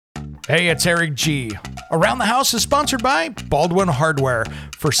Hey, it's Eric G. Around the House is sponsored by Baldwin Hardware.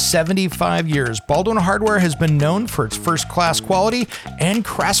 For 75 years, Baldwin Hardware has been known for its first-class quality and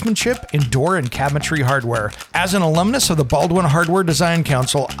craftsmanship in door and cabinetry hardware. As an alumnus of the Baldwin Hardware Design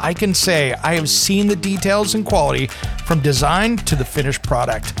Council, I can say I have seen the details and quality from design to the finished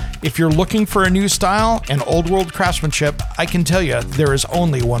product. If you're looking for a new style and old-world craftsmanship, I can tell you there is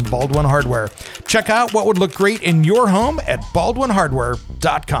only one Baldwin Hardware. Check out what would look great in your home at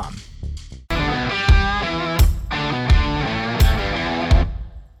baldwinhardware.com.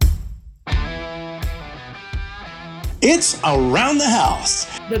 It's Around the House.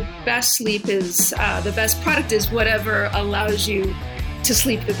 The best sleep is, the best product is whatever allows you to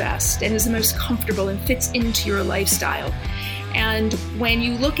sleep the best and is the most comfortable and fits into your lifestyle. And when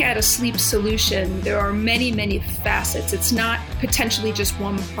you look at a sleep solution, there are many, many facets. It's not potentially just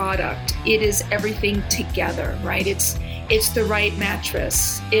one product. It is everything together, right? It's the right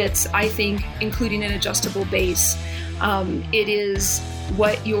mattress. It's, I think, including an adjustable base. It is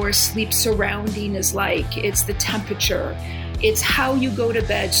what your sleep surrounding is like. It's the temperature. It's how you go to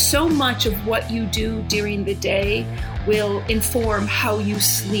bed. So much of what you do during the day will inform how you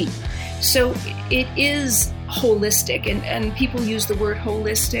sleep. So it is holistic, and people use the word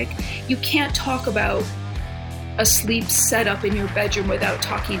holistic. You can't talk about a sleep setup in your bedroom without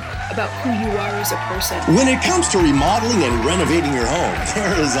talking about who you are as a person. When it comes to remodeling and renovating your home,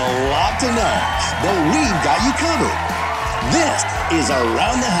 there is a lot to know, but we've got you covered. This is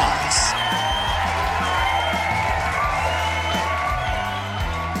Around the House.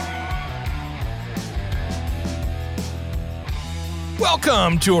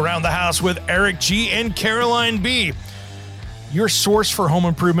 Welcome to Around the House with Eric G. and Caroline B. Your source for home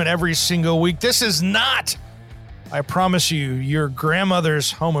improvement every single week. This is not, I promise you, your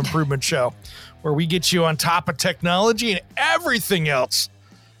grandmother's home improvement show, where we get you on top of technology and everything else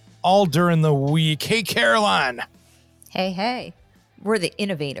all during the week. Hey, Caroline. Hey. We're the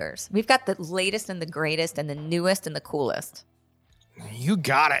innovators. We've got the latest and the greatest and the newest and the coolest. You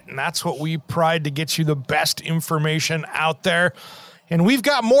got it. And that's what we pride to get you the best information out there. And we've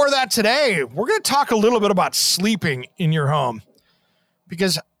got more of that today. We're going to talk a little bit about sleeping in your home,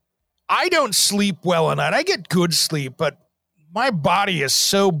 because I don't sleep well at night. I get good sleep, but my body is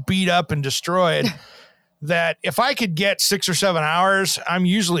so beat up and destroyed that if I could get 6 or 7 hours, I'm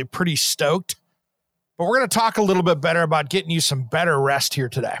usually pretty stoked. But we're going to talk a little bit better about getting you some better rest here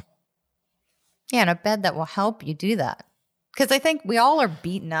today. Yeah, and a bed that will help you do that. Because I think we all are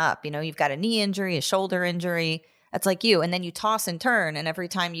beaten up. You know, you've got a knee injury, a shoulder injury. That's like you. And then you toss and turn, and every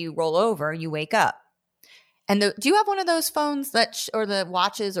time you roll over, you wake up. And do you have one of those phones that or the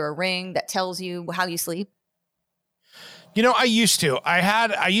watches or a ring that tells you how you sleep? You know, I used to.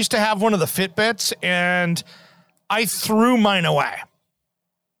 I used to have one of the Fitbits, and I threw mine away.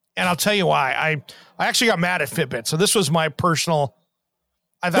 And I'll tell you why. I actually got mad at Fitbit. So this was my personal,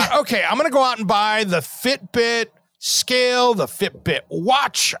 I thought, okay, I'm going to go out and buy the Fitbit scale, the Fitbit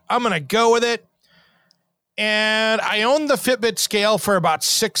watch. I'm going to go with it. And I owned the Fitbit scale for about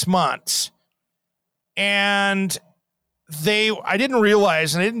 6 months. And I didn't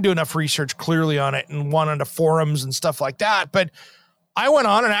realize, and I didn't do enough research clearly on it and went onto forums and stuff like that. But I went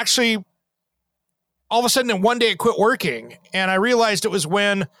on and actually, all of a sudden, one day it quit working. And I realized it was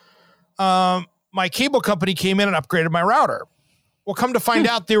when my cable company came in and upgraded my router. Well, come to find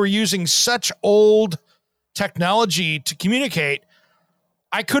out, they were using such old technology to communicate.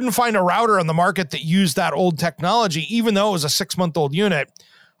 I couldn't find a router on the market that used that old technology, even though it was a 6-month-old unit.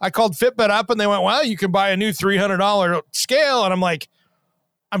 I called Fitbit up and they went, well, you can buy a new $300 scale. And I'm like,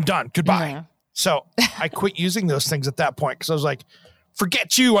 I'm done. Goodbye. Yeah. So I quit using those things at that point because I was like,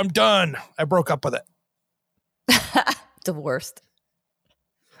 forget you. I'm done. I broke up with it. The worst.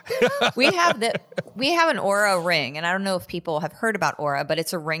 we have an Oura ring, and I don't know if people have heard about Oura, but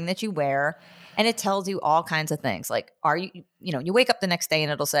it's a ring that you wear, and it tells you all kinds of things. Like, you wake up the next day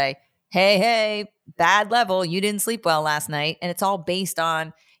and it'll say, hey, bad level, you didn't sleep well last night, and it's all based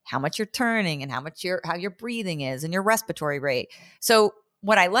on how much you're turning and how your breathing is and your respiratory rate. So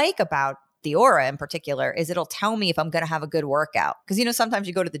what I like about the Oura in particular is it'll tell me if I'm going to have a good workout. Because, sometimes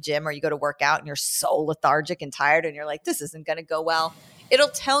you go to the gym or you go to work out and you're so lethargic and tired and you're like, this isn't going to go well. It'll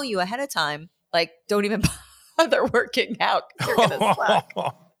tell you ahead of time, like, don't even bother working out because you're going to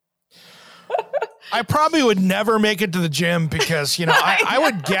suck. I probably would never make it to the gym because, I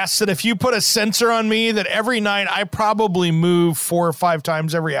would guess that if you put a sensor on me that every night I probably move 4 or 5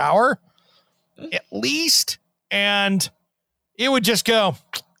 times every hour, at least. And it would just go,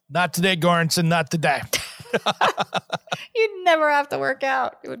 not today, Goranson, not today. You'd never have to work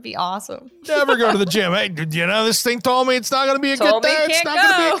out. It would be awesome. Never go to the gym. Hey, this thing told me it's not going to be a good day. It's not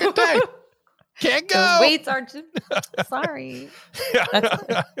going to be a good day. Can't Those go. weights are too. Sorry.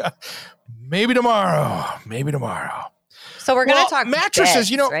 Maybe tomorrow. Maybe tomorrow. So we're going to talk mattresses,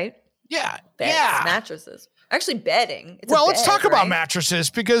 beds, you know, right? Yeah. Beds, yeah. mattresses. Actually, bedding. It's Well, a let's bed, talk about right? mattresses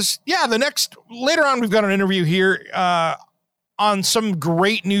because, later on, we've got an interview here on some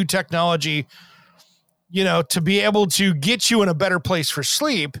great new technology, to be able to get you in a better place for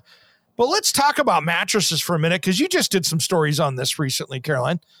sleep. But let's talk about mattresses for a minute because you just did some stories on this recently,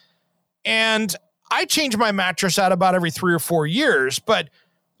 Caroline. And I change my mattress out about every 3 or 4 years, but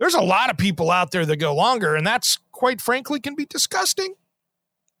there's a lot of people out there that go longer, and that's quite frankly can be disgusting.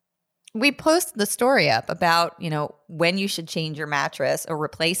 We posted the story up about, when you should change your mattress or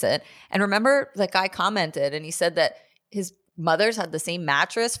replace it. And remember, the guy commented and he said that his mother's had the same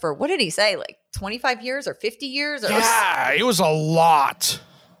mattress for, what did he say? Like 25 years or 50 years? Yeah, it was a lot.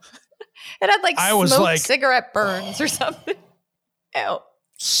 It had I cigarette burns or something. Ew.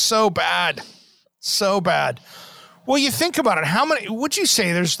 So bad. So bad. Well, you think about it. How many, would you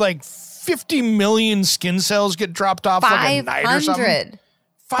say there's 50 million skin cells get dropped off like a night or something?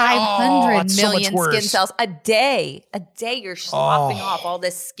 500 so million much worse. skin cells a day. A day you're sloughing off all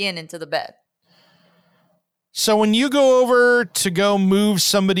this skin into the bed. So when you go over to go move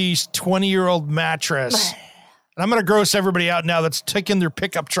somebody's 20-year-old mattress, and I'm going to gross everybody out now that's taking their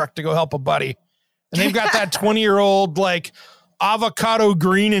pickup truck to go help a buddy, and they've got that 20-year-old avocado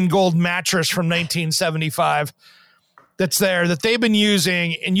green and gold mattress from 1975 that's there that they've been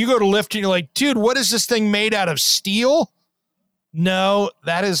using, and you go to lift and you're like, dude, what is this thing made out of, steel? No,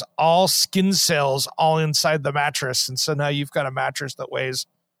 that is all skin cells all inside the mattress. And so now you've got a mattress that weighs,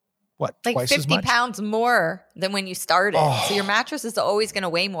 twice 50 as much? pounds more than when you started. Oh. So your mattress is always going to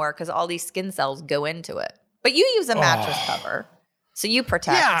weigh more because all these skin cells go into it. But you use a mattress cover. So you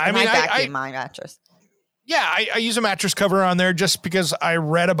protect. Yeah, and I vacuum my mattress. Yeah, I use a mattress cover on there just because I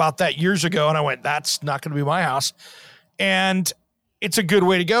read about that years ago and I went, that's not going to be my house. And it's a good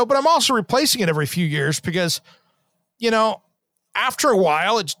way to go. But I'm also replacing it every few years because, after a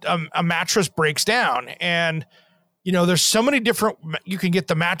while, a mattress breaks down. And, there's so many different, you can get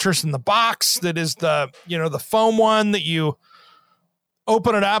the mattress in the box that is the foam one that you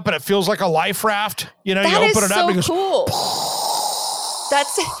open it up and it feels like a life raft. You open it up and it goes, cool.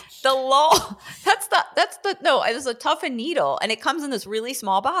 That's the law. It's a Tough and Needle, and it comes in this really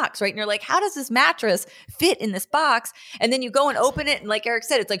small box, right? And you're like, how does this mattress fit in this box? And then you go and open it, and like Eric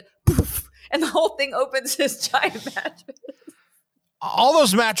said, it's like poof, and the whole thing opens this giant mattress. All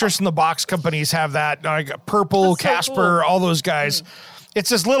those mattress in the box companies have that, like Purple, Casper, all those guys.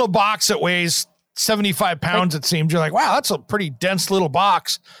 It's this little box that weighs 75 pounds, it seems. You're like, wow, that's a pretty dense little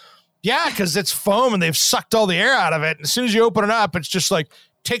box. Yeah, because it's foam and they've sucked all the air out of it. And as soon as you open it up, it's just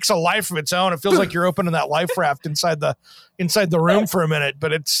takes a life of its own. It feels like you're opening that life raft inside the room for a minute,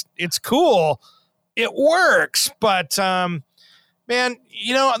 but it's cool. It works, but man,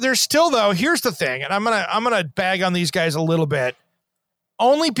 there's still though. Here's the thing, and I'm gonna bag on these guys a little bit,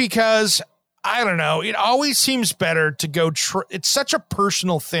 only because I don't know. It always seems better to go. It's such a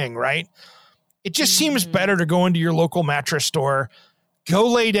personal thing, right? It just seems better to go into your local mattress store, go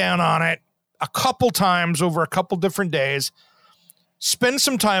lay down on it a couple times over a couple different days. Spend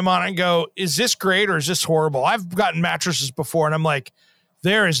some time on it and go, is this great or is this horrible? I've gotten mattresses before and I'm like,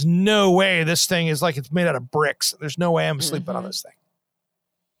 there is no way this thing is it's made out of bricks. There's no way I'm sleeping on this thing.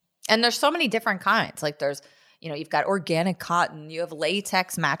 And there's so many different kinds. Like there's, you've got organic cotton, you have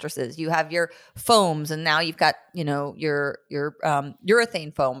latex mattresses, you have your foams, and now you've got, your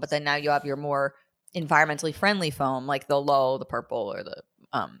urethane foam, but then now you have your more environmentally friendly foam, like the Low, the Purple, or the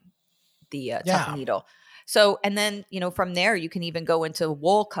Tough and Needle. So, and then, from there, you can even go into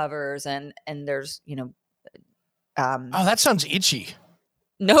wool covers and there's, oh, that sounds itchy.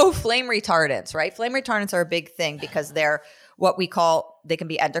 No flame retardants, right? Flame retardants are a big thing because they're what we call, they can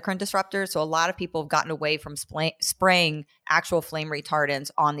be endocrine disruptors. So a lot of people have gotten away from spraying actual flame retardants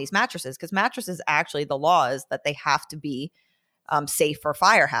on these mattresses because mattresses, actually, the law is that they have to be safe for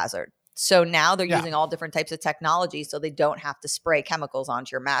fire hazard. So now they're using all different types of technology so they don't have to spray chemicals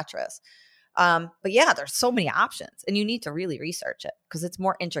onto your mattress. But yeah, there's so many options and you need to really research it because it's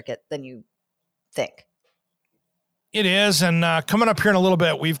more intricate than you think. It is. And coming up here in a little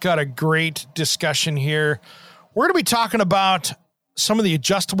bit, we've got a great discussion here. We're going to be talking about some of the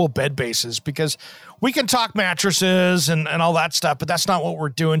adjustable bed bases because we can talk mattresses and all that stuff, but that's not what we're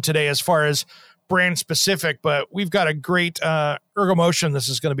doing today as far as brand specific. But we've got a great Ergomotion. This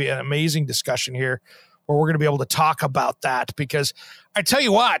is going to be an amazing discussion here where we're going to be able to talk about that because I tell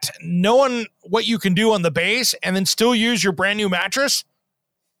you what, knowing what you can do on the base and then still use your brand new mattress,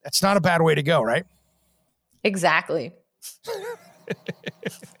 that's not a bad way to go, right? Exactly.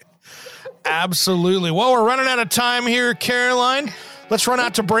 Absolutely. Well, we're running out of time here, Caroline. Let's run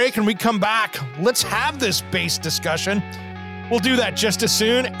out to break and we come back. Let's have this base discussion. We'll do that just as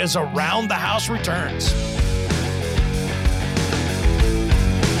soon as Around the House returns.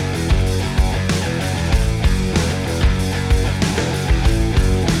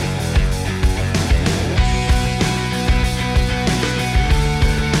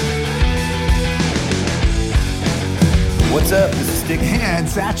 What's up? This is Stick And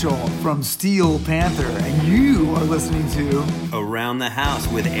Satchel from Steel Panther, and you are listening to Around the House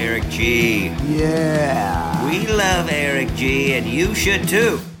with Eric G. Yeah. We love Eric G, and you should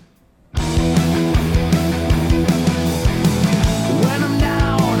too. When I'm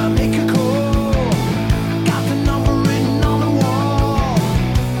down, I make a call. Got the number written on the wall.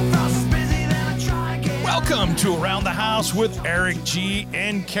 Frost is busy, then I try again. Welcome to Around the House with Eric G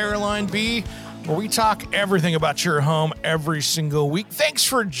and Caroline B, where we talk everything about your home every single week. Thanks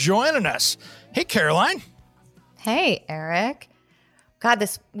for joining us. Hey, Caroline. Hey, Eric. God,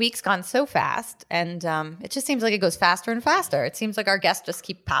 this week's gone so fast, and it just seems like it goes faster and faster. It seems like our guests just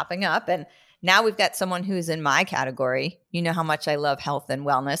keep popping up, and now we've got someone who's in my category. You know how much I love health and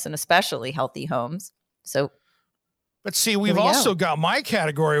wellness, and especially healthy homes. So, But see, we've also got my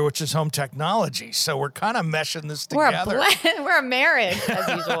category, which is home technology. So we're kind of meshing this together. We're a marriage, as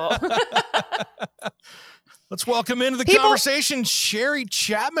usual. Let's welcome into the conversation Sherry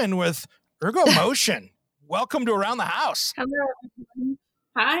Chapman with ErgoMotion. Welcome to Around the House. Hello.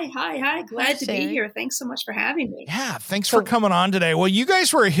 Hi. Glad to Sherry. be here. Thanks so much for having me. Yeah, thanks for coming on today. Well, you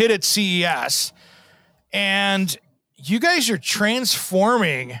guys were a hit at CES, and you guys are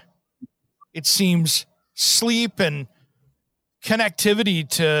transforming, it seems, sleep and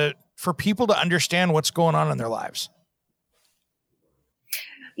connectivity for people to understand what's going on in their lives.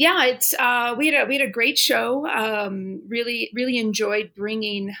 Yeah, it's we had a great show. Really enjoyed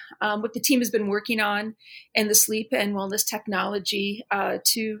bringing what the team has been working on in the sleep and wellness technology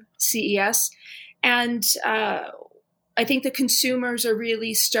to CES, and I think the consumers are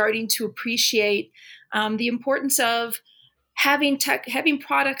really starting to appreciate the importance of having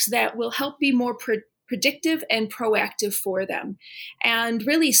products that will help be more predictive and proactive for them. And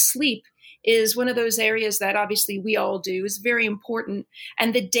really, sleep is one of those areas that obviously we all do, is very important.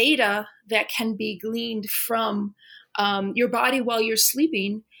 And the data that can be gleaned from your body while you're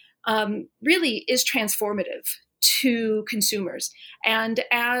sleeping really is transformative to consumers. And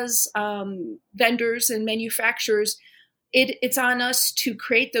as vendors and manufacturers, it's on us to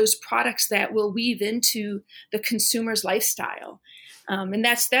create those products that will weave into the consumer's lifestyle. And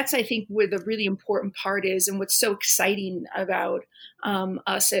that's I think where the really important part is, and what's so exciting about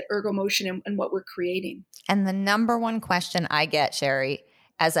us at ErgoMotion and what we're creating. And the number one question I get, Sherry,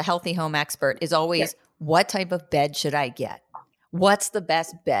 as a healthy home expert is always, what type of bed should I get? What's the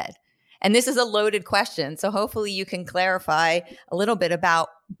best bed? And this is a loaded question. So hopefully you can clarify a little bit about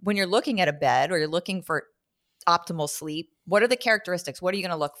when you're looking at a bed or you're looking for optimal sleep, what are the characteristics? What are you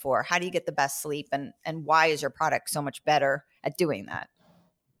going to look for? How do you get the best sleep? And why is your product so much better at doing that?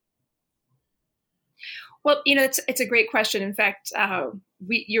 Well, it's a great question. In fact,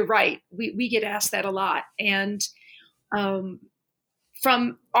 you're right. We get asked that a lot. And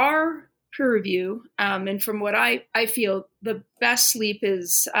from our peer review, and from what I feel, the best sleep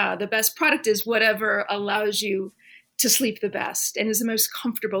is, the best product is whatever allows you to sleep the best and is the most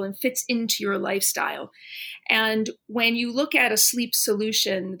comfortable and fits into your lifestyle. And when you look at a sleep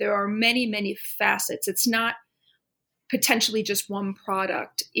solution, there are many, many facets. It's not potentially just one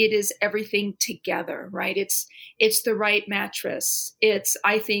product. It is everything together, right? It's the right mattress. It's,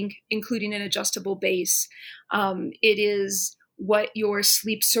 I think, including an adjustable base. It is what your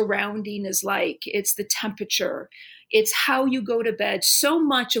sleep surrounding is like. It's the temperature. It's how you go to bed. So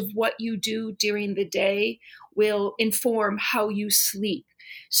much of what you do during the day will inform how you sleep.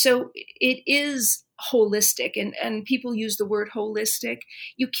 So it is holistic, and people use the word holistic.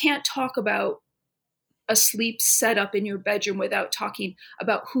 You can't talk about a sleep setup in your bedroom without talking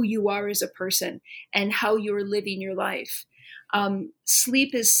about who you are as a person and how you're living your life.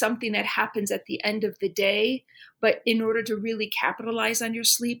 Sleep is something that happens at the end of the day, but in order to really capitalize on your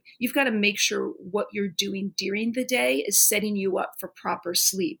sleep, you've got to make sure what you're doing during the day is setting you up for proper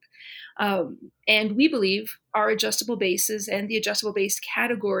sleep. And we believe our adjustable bases and the adjustable base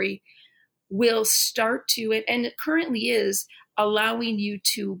category will start to, and it currently is, allowing you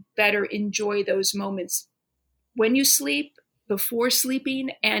to better enjoy those moments when you sleep, before sleeping,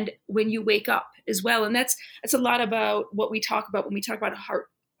 and when you wake up as well. And that's a lot about what we talk about when we talk about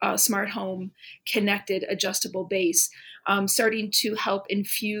a smart home connected adjustable base, starting to help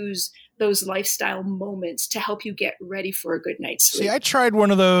infuse those lifestyle moments to help you get ready for a good night's sleep. See, I tried one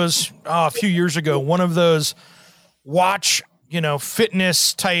of those a few years ago, one of those watch,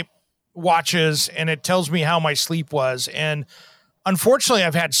 fitness type watches, and it tells me how my sleep was. And unfortunately,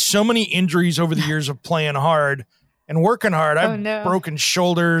 I've had so many injuries over the years of playing hard and working hard. I've broken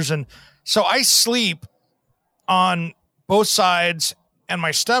shoulders. And so I sleep on both sides and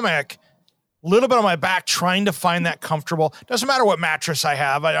my stomach, a little bit on my back, trying to find that comfortable. Doesn't matter what mattress I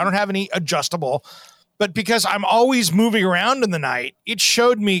have. I don't have any adjustable, but because I'm always moving around in the night, it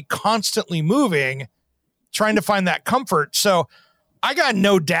showed me constantly moving, trying to find that comfort. So I got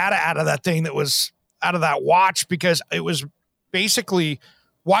no data out of that thing that was out of that watch, because it was basically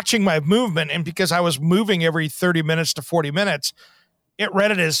watching my movement. And because I was moving every 30 minutes to 40 minutes, it read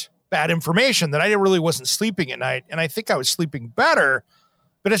it as bad information that I really wasn't sleeping at night. And I think I was sleeping better.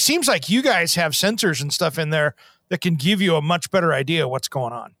 But it seems like you guys have sensors and stuff in there that can give you a much better idea of what's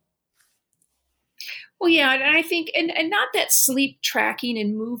going on. Well, yeah, and I think, and not that sleep tracking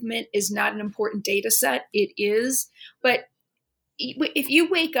and movement is not an important data set. It is. But if you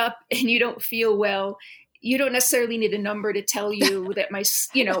wake up and you don't feel well, you don't necessarily need a number to tell you that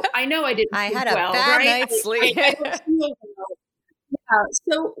I know I didn't I sleep had a well, bad right? night's sleep. I don't feel well.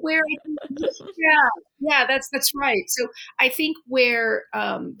 So where, that's right. So I think where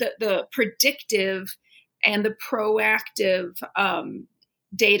the predictive and the proactive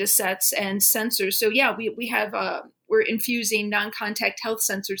data sets and sensors. So yeah, we have we're infusing non-contact health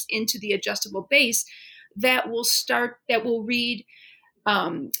sensors into the adjustable base that will read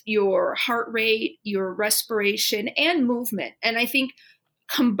your heart rate, your respiration, and movement. And I think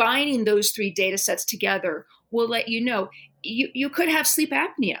combining those three data sets together will let you know. You could have sleep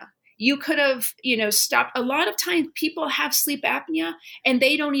apnea. You could have, stopped. A lot of times people have sleep apnea and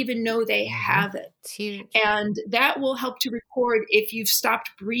they don't even know they have it. It's huge. And that will help to record if you've stopped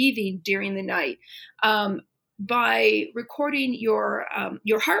breathing during the night. By recording your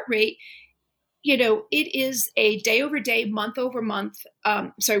heart rate, it is a day over day, month over month,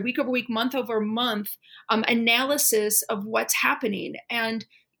 week over week, month over month analysis of what's happening. And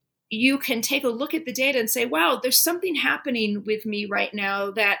you can take a look at the data and say, wow, there's something happening with me right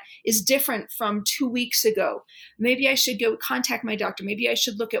now that is different from 2 weeks ago. Maybe I should go contact my doctor. Maybe I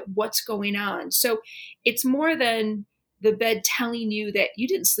should look at what's going on. So it's more than the bed telling you that you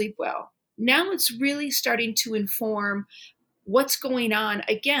didn't sleep well. Now it's really starting to inform what's going on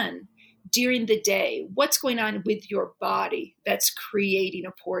again during the day, what's going on with your body that's creating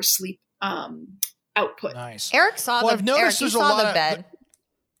a poor sleep output. Nice. Eric saw I've noticed you there's a saw lot the of bed.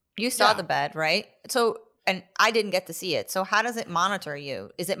 You saw Yeah. the bed, right? So, and I didn't get to see it. So how does it monitor you?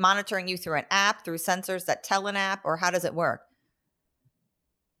 Is it monitoring you through an app, through sensors that tell an app, or how does it work?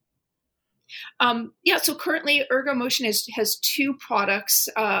 So currently ErgoMotion has two products,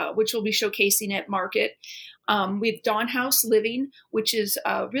 which we'll be showcasing at market. We have Dawn House Living, which is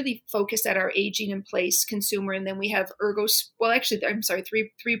really focused at our aging in place consumer. And then we have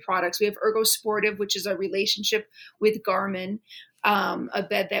three products. We have Ergo Sportive, which is a relationship with Garmin, a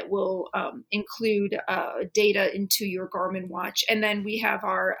bed that will include data into your Garmin watch. And then we have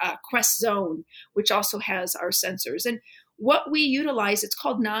our Quest Zone, which also has our sensors. And what we utilize, it's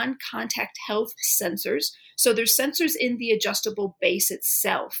called non-contact health sensors. So there's sensors in the adjustable base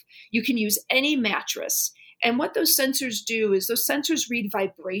itself. You can use any mattress. And what those sensors do is those sensors read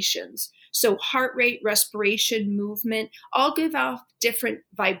vibrations. So heart rate, respiration, movement, all give off different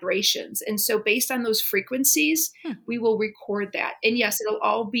vibrations. And so based on those frequencies, we will record that. And yes, it'll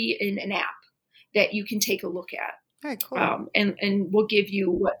all be in an app that you can take a look at. Very cool. And we'll give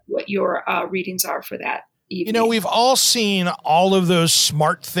you what your readings are for that evening. We've all seen all of those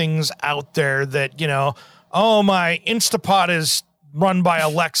smart things out there that, my Instapot is run by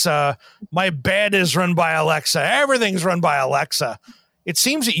Alexa. My bed is run by Alexa. Everything's run by Alexa. It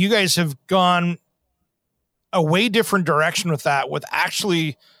seems that you guys have gone a way different direction with that, with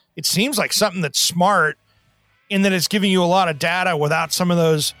actually, it seems like something that's smart in that it's giving you a lot of data without some of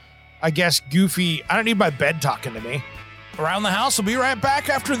those, I guess, goofy, I don't need my bed talking to me. Around the House will be right back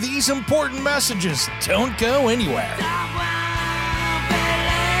after these important messages. Don't go anywhere.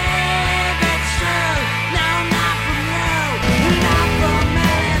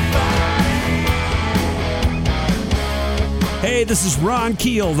 Hey, this is Ron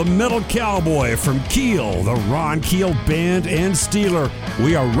Keel, the Metal Cowboy from Keel, the Ron Keel Band and Steeler.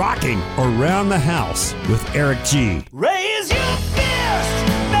 We are rocking Around the House with Eric G. Raise your fist,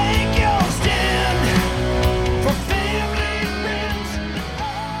 make your stand for family,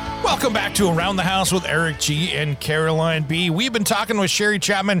 friends. Welcome back to Around the House with Eric G and Caroline B. We've been talking with Sherry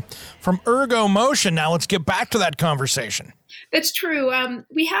Chapman from ErgoMotion. Now let's get back to that conversation. That's true.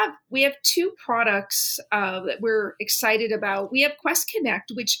 We have two products that we're excited about. We have Quest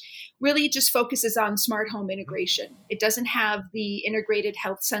Connect, which really just focuses on smart home integration. It doesn't have the integrated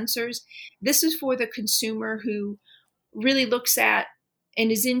health sensors. This is for the consumer who really looks at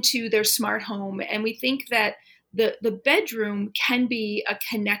and is into their smart home. And we think that the bedroom can be a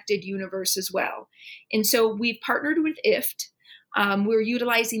connected universe as well. And so we've partnered with IFT. We're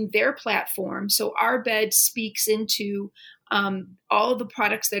utilizing their platform. So our bed speaks into all the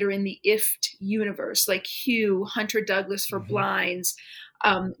products that are in the IFT universe, like Hue, Hunter Douglas for blinds,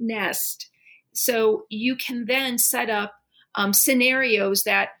 Nest. So you can then set up scenarios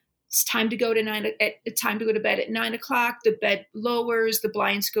that it's time to go to bed at 9 o'clock. The bed lowers, the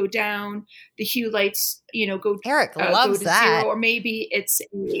blinds go down, the Hue lights, go. Eric go loves to that. zero, or maybe it's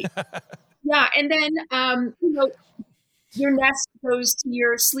yeah, and then your Nest goes to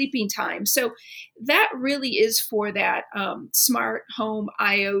your sleeping time. So that really is for that smart home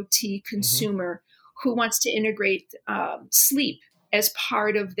IoT consumer who wants to integrate sleep as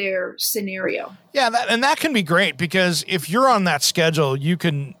part of their scenario. Yeah, that can be great, because if you're on that schedule, you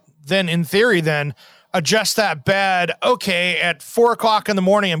can then, in theory, adjust that bed. Okay, at 4:00 in the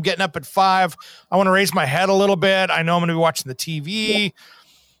morning, I'm getting up at 5. I want to raise my head a little bit. I know I'm going to be watching the TV.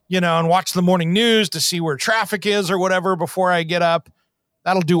 Yeah. And watch the morning news to see where traffic is or whatever before I get up.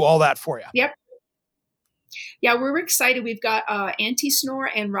 That'll do all that for you. Yep. Yeah, we're excited. We've got anti-snore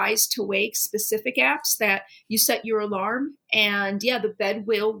and rise to wake specific apps that you set your alarm, and the bed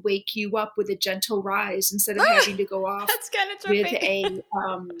will wake you up with a gentle rise instead of having to go off. That's kind of with trippy.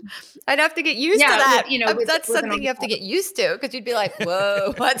 a. I'd have to get used to that. That's with something you have to get used to, because you'd be like,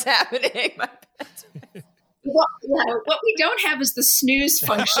 "Whoa, what's happening?" My bed's Well, what we don't have is the snooze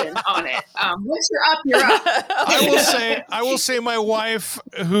function on it. Once you're up, you're up. I will say my wife,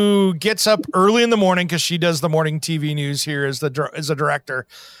 who gets up early in the morning because she does the morning TV news here as a director,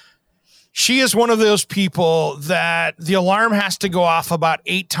 she is one of those people that the alarm has to go off about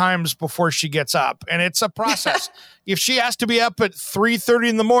 8 times before she gets up. And it's a process. If she has to be up at 3:30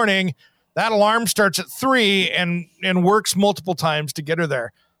 in the morning, that alarm starts at 3 and works multiple times to get her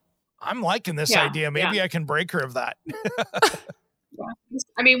there. I'm liking this idea. Maybe I can break her of that.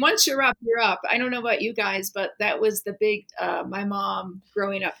 I mean, once you're up, you're up. I don't know about you guys, but that was the big, my mom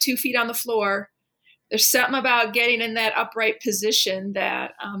growing up, 2 feet on the floor. There's something about getting in that upright position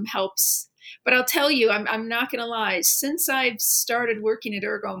that helps. But I'll tell you, I'm not going to lie. Since I've started working at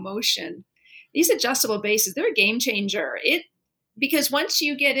Ergo Motion, these adjustable bases, they're a game changer. Because once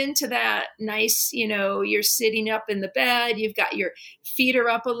you get into that nice, you're sitting up in the bed, you've got your feet are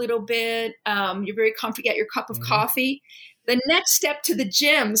up a little bit, you're very comfortable, you got your cup of coffee. The next step to the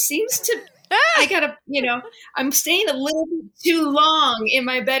gym seems to, I'm staying a little bit too long in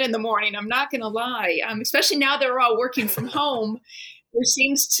my bed in the morning. I'm not going to lie. Especially now that we're all working from home, there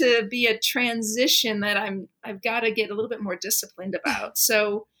seems to be a transition that I've got to get a little bit more disciplined about.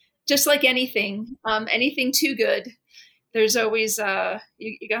 So just like anything too good, there's always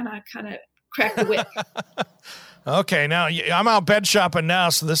you gotta kind of crack the whip. Okay, now I'm out bed shopping now,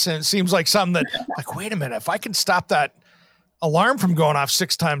 so this seems like something that, like, wait a minute, if I can stop that alarm from going off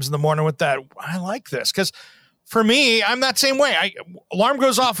 6 times in the morning with that, I like this. Because for me, I'm that same way. Alarm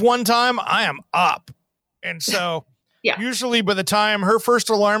goes off 1 time, I am up, and so usually by the time her first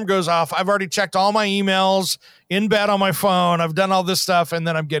alarm goes off, I've already checked all my emails in bed on my phone. I've done all this stuff, and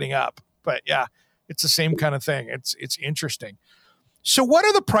then I'm getting up. But yeah. It's the same kind of thing. It's interesting. So what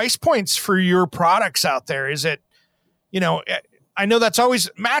are the price points for your products out there? Is it, I know that's always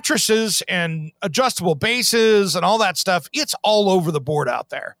mattresses and adjustable bases and all that stuff. It's all over the board out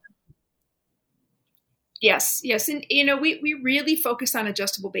there. Yes. And, we really focus on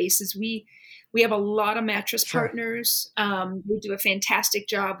adjustable bases. We have a lot of mattress partners. We do a fantastic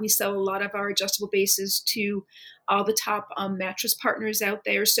job. We sell a lot of our adjustable bases to all the top mattress partners out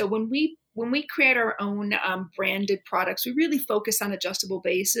there. So when we create our own branded products, we really focus on adjustable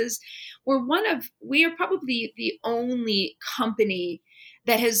bases. We are probably the only company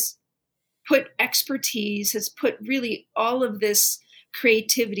that has put really all of this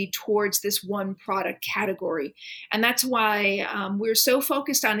creativity towards this one product category. And that's why we're so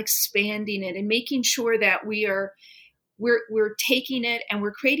focused on expanding it and making sure that we're taking it and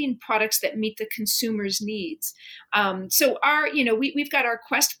we're creating products that meet the consumer's needs. So we've got our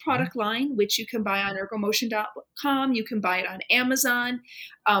Quest product line, which you can buy on ergomotion.com. You can buy it on Amazon.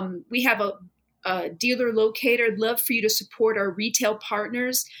 We have a dealer locator. I'd love for you to support our retail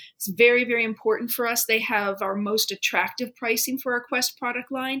partners. It's very, very important for us. They have our most attractive pricing for our Quest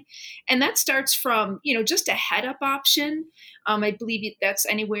product line. And that starts from, just a head-up option. I believe that's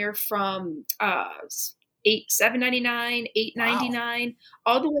anywhere from $7.99, $8.99,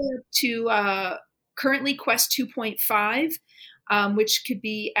 all the way up to currently Quest 2.5, which could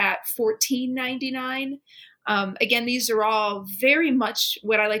be at $14.99. Again, these are all very much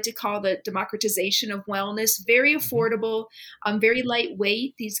what I like to call the democratization of wellness, very affordable, very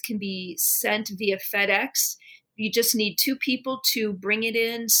lightweight. These can be sent via FedEx. You just need 2 people to bring it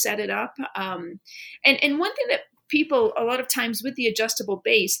in, set it up. And one thing that people, a lot of times with the adjustable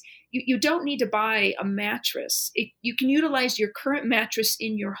base, you don't need to buy a mattress. You can utilize your current mattress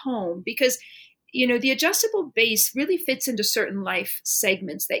in your home because the adjustable base really fits into certain life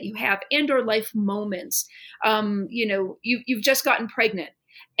segments that you have and or life moments. You've just gotten pregnant,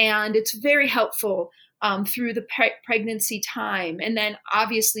 and it's very helpful through the pregnancy time. And then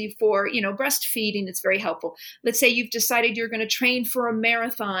obviously for, breastfeeding, it's very helpful. Let's say you've decided you're going to train for a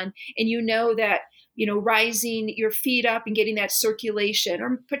marathon and you know that, rising your feet up and getting that circulation,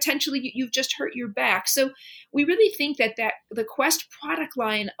 or potentially you've just hurt your back. So we really think that the Quest product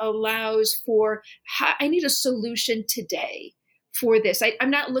line allows for, I need a solution today for this.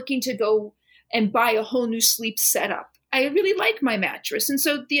 I'm not looking to go and buy a whole new sleep setup. I really like my mattress. And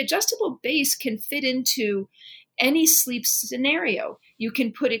so the adjustable base can fit into any sleep scenario. You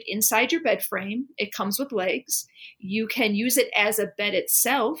can put it inside your bed frame. It comes with legs. You can use it as a bed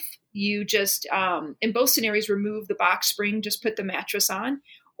itself. You just, in both scenarios, remove the box spring, just put the mattress on.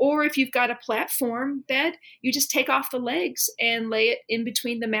 Or if you've got a platform bed, you just take off the legs and lay it in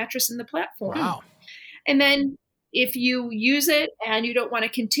between the mattress and the platform. Wow. And then if you use it and you don't want to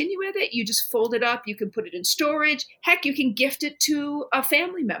continue with it, you just fold it up. You can put it in storage. Heck, you can gift it to a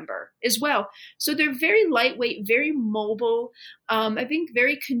family member as well. So they're very lightweight, very mobile. I think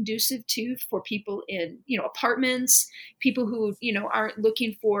very conducive too for people in, apartments, people who, aren't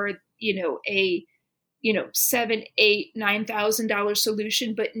looking for, a $7,000, $8,000, $9,000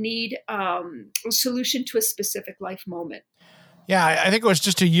 solution, but need a solution to a specific life moment. Yeah, I think it was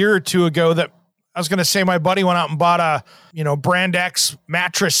just a year or two ago that I was going to say my buddy went out and bought a, Brand X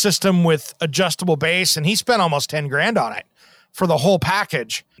mattress system with adjustable base, and he spent almost $10,000 on it for the whole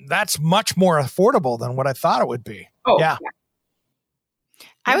package. That's much more affordable than what I thought it would be. Oh, yeah.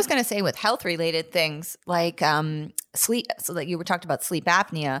 I was going to say with health related things like sleep, so that you were talking about sleep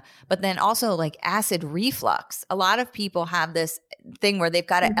apnea, but then also like acid reflux. A lot of people have this thing where they've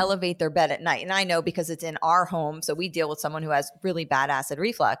got to elevate their bed at night. And I know because it's in our home, so we deal with someone who has really bad acid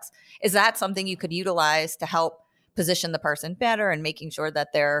reflux. Is that something you could utilize to help position the person better and making sure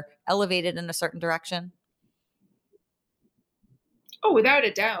that they're elevated in a certain direction? Oh, without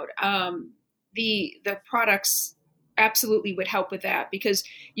a doubt. The products absolutely would help with that because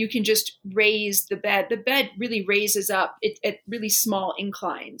you can just raise the bed. The bed really raises up at really small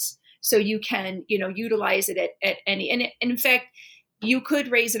inclines. So you can, utilize it at any, and in fact, you could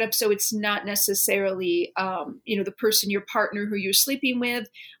raise it up so it's not necessarily, the person, your partner who you're sleeping with,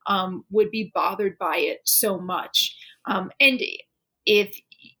 would be bothered by it so much. And if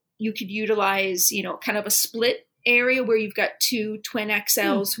you could utilize, kind of a split area where you've got 2 twin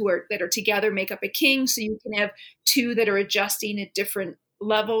XLs that are together make up a king, so you can have 2 that are adjusting at different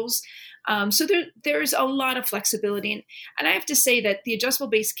levels. So there's a lot of flexibility, and I have to say that the adjustable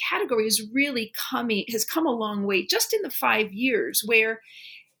base category has come a long way just in the 5 years where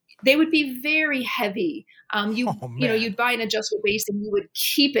they would be very heavy. You'd buy an adjustable base and you would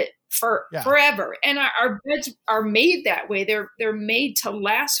keep it for forever. And our beds are made that way. They're made to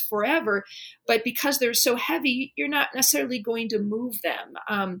last forever, but because they're so heavy, you're not necessarily going to move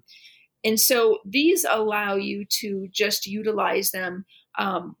them. And so these allow you to just utilize them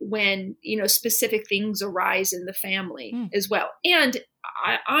when, specific things arise in the family as well. And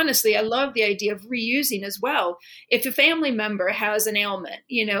honestly, I love the idea of reusing as well. If a family member has an ailment,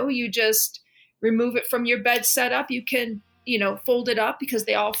 you just remove it from your bed setup. You can, fold it up because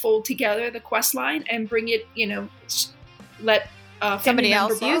they all fold together, the Quest line, and bring it, let somebody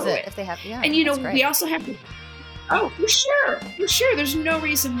else use it if they have. Yeah, and we also have to. Oh, for sure. There's no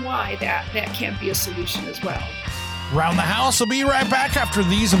reason why that can't be a solution as well. Round the House will be right back after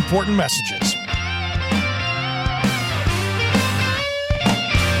these important messages.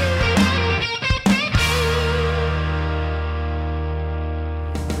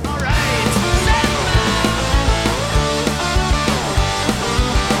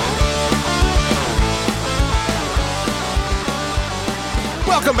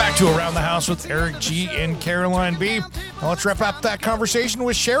 Welcome back to Around the House with Eric G. and Caroline B. Now let's wrap up that conversation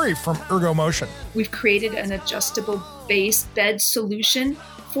with Sherry from Ergo Motion. We've created an adjustable base bed solution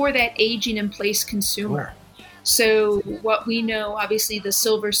for that aging in place consumer. Cool. So what we know, obviously the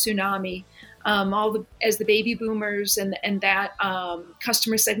silver tsunami, as the baby boomers and that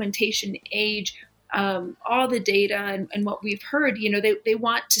customer segmentation age, all the data and what we've heard, they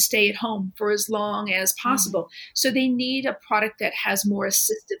want to stay at home for as long as possible. So they need a product that has more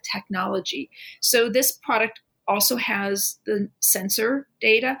assistive technology. So this product also has the sensor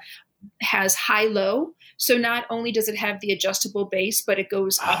data, has high-low. So not only does it have the adjustable base, but it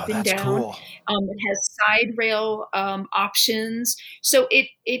goes up and down. Cool. It has side rail options. So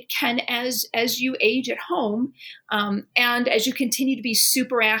it can, as you age at home, and as you continue to be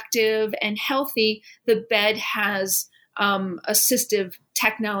super active and healthy, the bed has assistive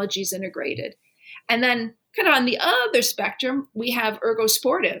technologies integrated. And then kind of on the other spectrum, we have Ergo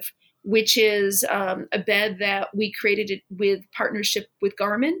Sportive, which is a bed that we created with partnership with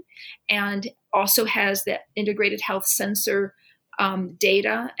Garmin, and also has that integrated health sensor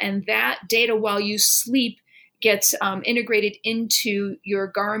data. And that data, while you sleep, gets integrated into your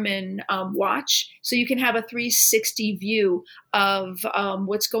Garmin watch. So you can have a 360 view of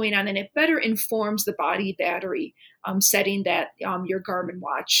what's going on, and it better informs the body battery setting that your Garmin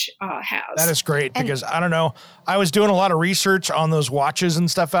watch has. That is great, because I don't know, I was doing a lot of research on those watches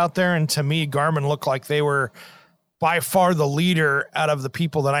and stuff out there, and to me, Garmin looked like they were by far the leader out of the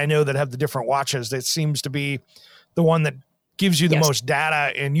people that I know that have the different watches. That seems to be the one that gives you the most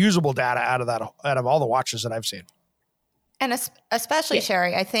data and usable data out of all the watches that I've seen. And especially,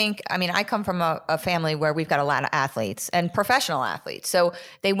 Sherry, I come from a family where we've got a lot of athletes and professional athletes. So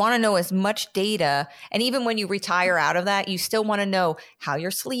they want to know as much data. And even when you retire out of that, you still want to know how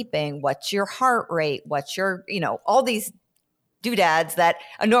you're sleeping, what's your heart rate, what's your, all these doodads that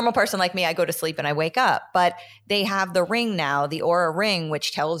a normal person like me, I go to sleep and I wake up. But they have the ring now, the Oura Ring,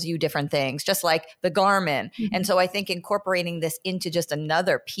 which tells you different things, just like the Garmin. Mm-hmm. And so I think incorporating this into just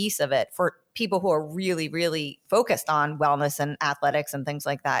another piece of it for people who are really, really focused on wellness and athletics and things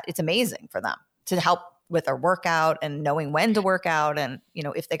like that, it's amazing for them to help with their workout and knowing when to work out and,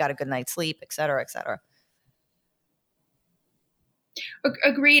 if they got a good night's sleep, et cetera, et cetera.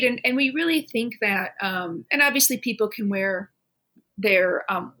 Agreed. And we really think that, and obviously people can wear their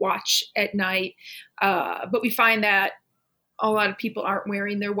watch at night, but we find that a lot of people aren't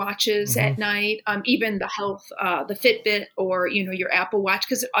wearing their watches at night, even the health, the Fitbit or, your Apple Watch,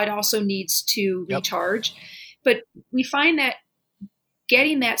 because it also needs to recharge. But we find that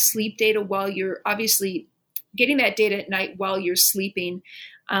getting that sleep data while you're obviously getting that data at night while you're sleeping,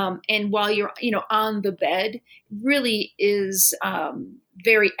 and while you're, on the bed really is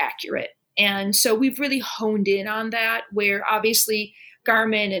very accurate. And so we've really honed in on that, where obviously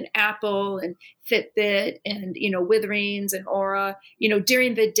Garmin and Apple and Fitbit and, with Rings and Oura,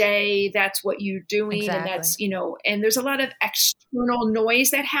 during the day, that's what you're doing. Exactly. And that's, and there's a lot of external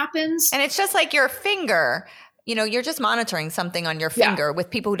noise that happens. And it's just like your finger. You're just monitoring something on your finger with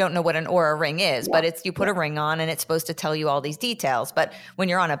people who don't know what an Oura Ring is, but you put a ring on and it's supposed to tell you all these details. But when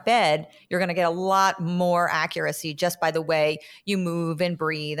you're on a bed, you're going to get a lot more accuracy just by the way you move and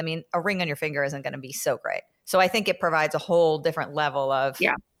breathe. I mean, a ring on your finger isn't going to be so great. So I think it provides a whole different level of,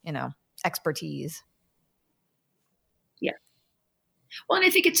 expertise. Yeah. Well, and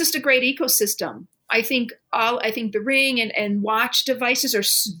I think it's just a great ecosystem. I think the Ring and watch devices are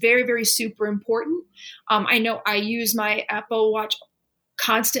very, very super important. I know I use my Apple Watch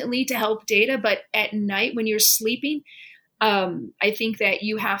constantly to help data, but at night when you're sleeping, I think that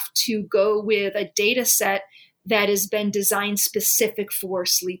you have to go with a data set that has been designed specific for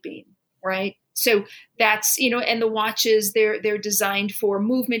sleeping, right? So that's, and the watches, they're designed for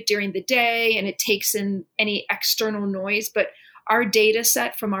movement during the day, and it takes in any external noise. But our data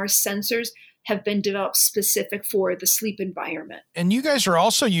set from our sensors have been developed specific for the sleep environment. And you guys are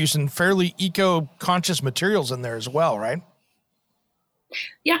also using fairly eco-conscious materials in there as well, right?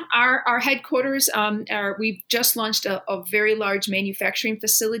 Yeah, our headquarters, we've just launched a very large manufacturing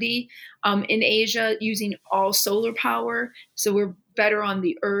facility in Asia using all solar power. So we're better on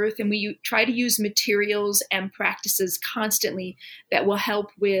the earth, and we try to use materials and practices constantly that will help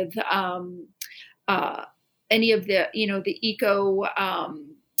with any of the, the eco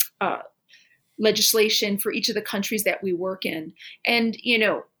legislation for each of the countries that we work in. And,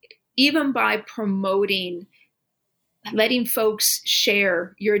 even by promoting, letting folks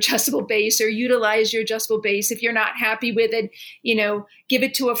share your adjustable base or utilize your adjustable base. If you're not happy with it, give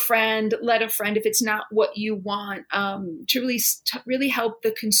it to a friend, let a friend, if it's not what you want, to really help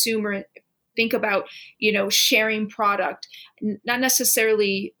the consumer think about, sharing product. Not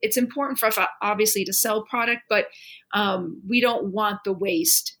necessarily, it's important for us obviously to sell product, but we don't want the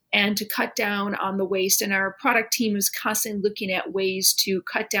waste. and to cut down on the waste. And our product team is constantly looking at ways to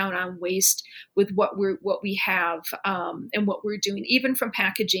cut down on waste with what we have and what we're doing, even from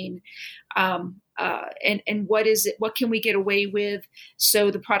packaging. And what can we get away with so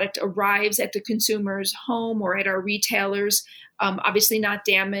the product arrives at the consumer's home or at our retailers, obviously not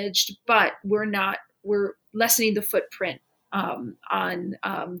damaged, but we're lessening the footprint on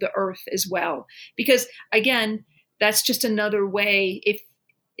the earth as well. Because again, that's just another way.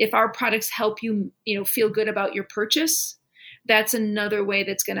 If our products help you, feel good about your purchase, that's another way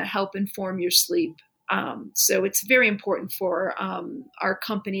that's going to help inform your sleep. So it's very important for our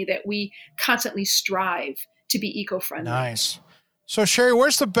company that we constantly strive to be eco-friendly. Nice. So Sherry,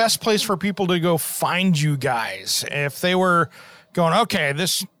 where's the best place for people to go find you guys? If they were going, okay,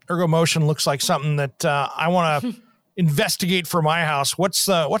 this ErgoMotion looks like something that I want to investigate for my house. What's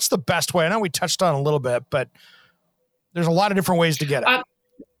the best way? I know we touched on a little bit, but there's a lot of different ways to get it.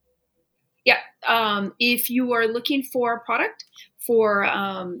 If you are looking for a product for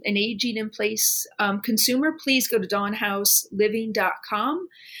an aging in place consumer, please go to dawnhouseliving.com.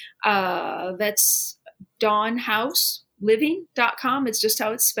 That's dawnhouseliving.com. It's just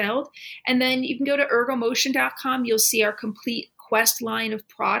how it's spelled. And then you can go to ergomotion.com. You'll see our complete Quest line of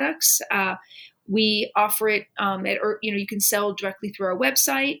products. We offer it you can sell directly through our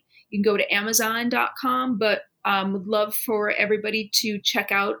website. You can go to amazon.com, but would love for everybody to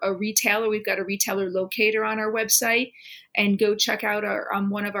check out a retailer. We've got a retailer locator on our website, and go check out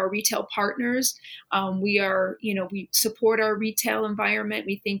one of our retail partners. We support our retail environment.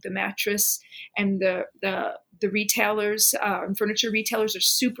 We think the mattress and the retailers and furniture retailers are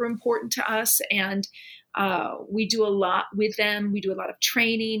super important to us, and we do a lot with them. We do a lot of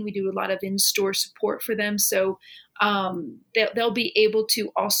training. We do a lot of in-store support for them. So they'll be able to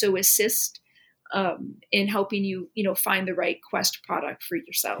also assist in helping you, find the right Quest product for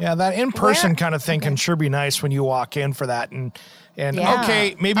yourself. Yeah, that in-person kind of thing can sure be nice when you walk in for that. And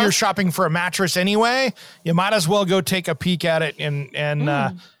okay, maybe you're shopping for a mattress anyway. You might as well go take a peek at it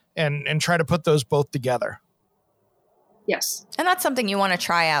and try to put those both together. Yes. And that's something you want to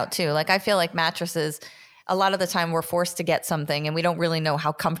try out too. Like, I feel like mattresses, a lot of the time we're forced to get something and we don't really know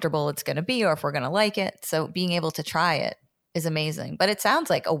how comfortable it's going to be or if we're going to like it. So being able to try it is amazing. But it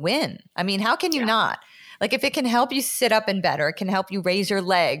sounds like a win. I mean, how can you not? Like, if it can help you sit up in bed, or it can help you raise your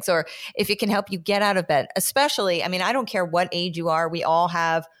legs, or if it can help you get out of bed, especially, I mean, I don't care what age you are. We all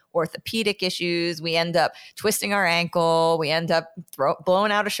have orthopedic issues. We end up twisting our ankle. We end up blowing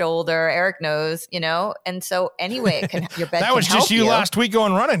out a shoulder. Eric knows, And so anyway, your bed that was can just help you last week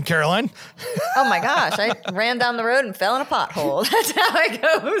going running, Caroline. Oh my gosh. I ran down the road and fell in a pothole. That's how it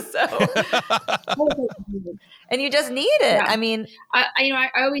goes. So, and you just need it. Yeah. I mean, I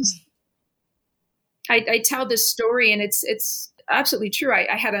always tell this story, and it's absolutely true.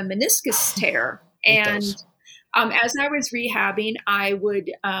 I had a meniscus tear, and as I was rehabbing, I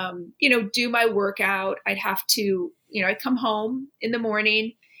would, do my workout. I'd have to, I'd come home in the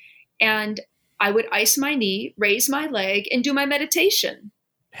morning and I would ice my knee, raise my leg, and do my meditation.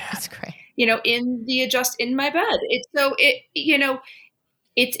 That's great. In my bed.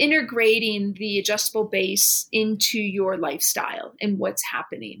 It's integrating the adjustable base into your lifestyle and what's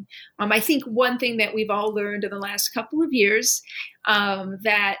happening. I think one thing that we've all learned in the last couple of years,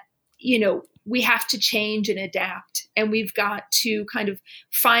 that, we have to change and adapt, and we've got to kind of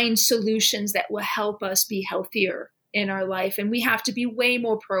find solutions that will help us be healthier in our life. And we have to be way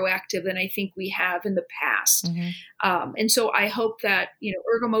more proactive than I think we have in the past. Mm-hmm. And so I hope that,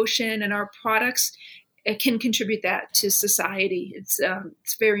 ErgoMotion and our products can contribute that to society. It's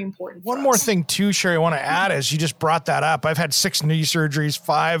very important. One more thing too, Sherry, I want to add is you just brought that up. I've had 6 knee surgeries,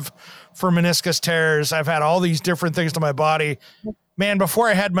 5 for meniscus tears. I've had all these different things to my body. Man, before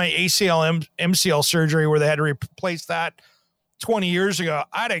I had my ACL, MCL surgery where they had to replace that 20 years ago,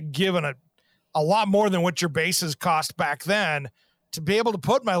 I'd have given a lot more than what your bases cost back then to be able to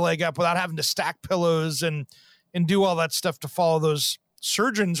put my leg up without having to stack pillows and do all that stuff to follow those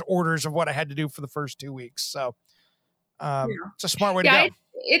surgeon's orders of what I had to do for the first 2 weeks. So it's a smart way to go.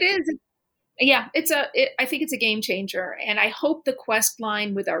 It is. Yeah, I think it's a game changer. And I hope the Quest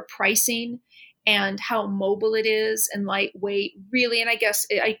line with our pricing and how mobile it is and lightweight, really, and I guess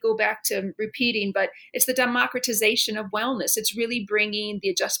I go back to repeating, but it's the democratization of wellness. It's really bringing the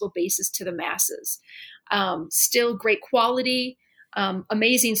adjustable bases to the masses. Still great quality,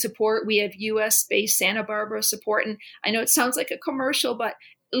 amazing support. We have US-based Santa Barbara support, and I know it sounds like a commercial, but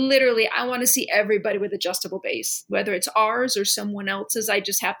literally, I want to see everybody with adjustable base, whether it's ours or someone else's. I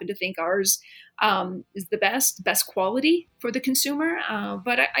just happen to think ours is the best quality for the consumer.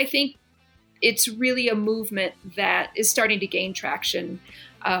 But I think it's really a movement that is starting to gain traction.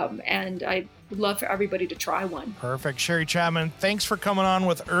 And I would love for everybody to try one. Perfect. Sherry Chapman, thanks for coming on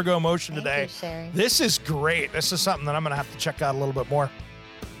with Ergo Motion Thank today. you, Sherry. This is great. This is something that I'm going to have to check out a little bit more.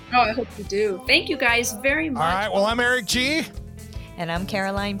 Oh, I hope you do. Thank you guys very much. All right. Well, I'm Eric G. And I'm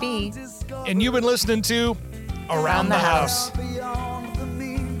Caroline B. And you've been listening to Around the House. Beyond the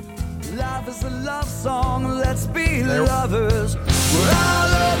mean. Life is a love song, let's be There- lovers. We're all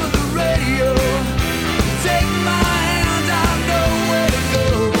over the radio. Take my hand, I know where to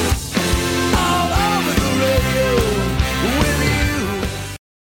go. All over the radio with you.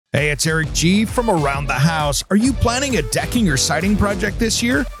 Hey, it's Eric G from Around the House. Are you planning a decking or siding project this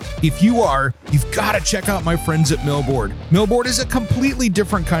year? If you are, you've got to check out my friends at Millboard. Millboard is a completely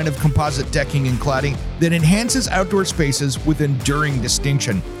different kind of composite decking and cladding that enhances outdoor spaces with enduring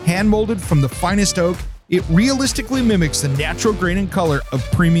distinction. Hand molded from the finest oak, it realistically mimics the natural grain and color of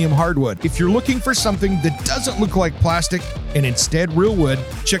premium hardwood. If you're looking for something that doesn't look like plastic and instead real wood,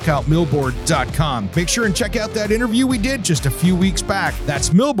 check out millboard.com. Make sure and check out that interview we did just a few weeks back. That's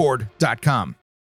millboard.com.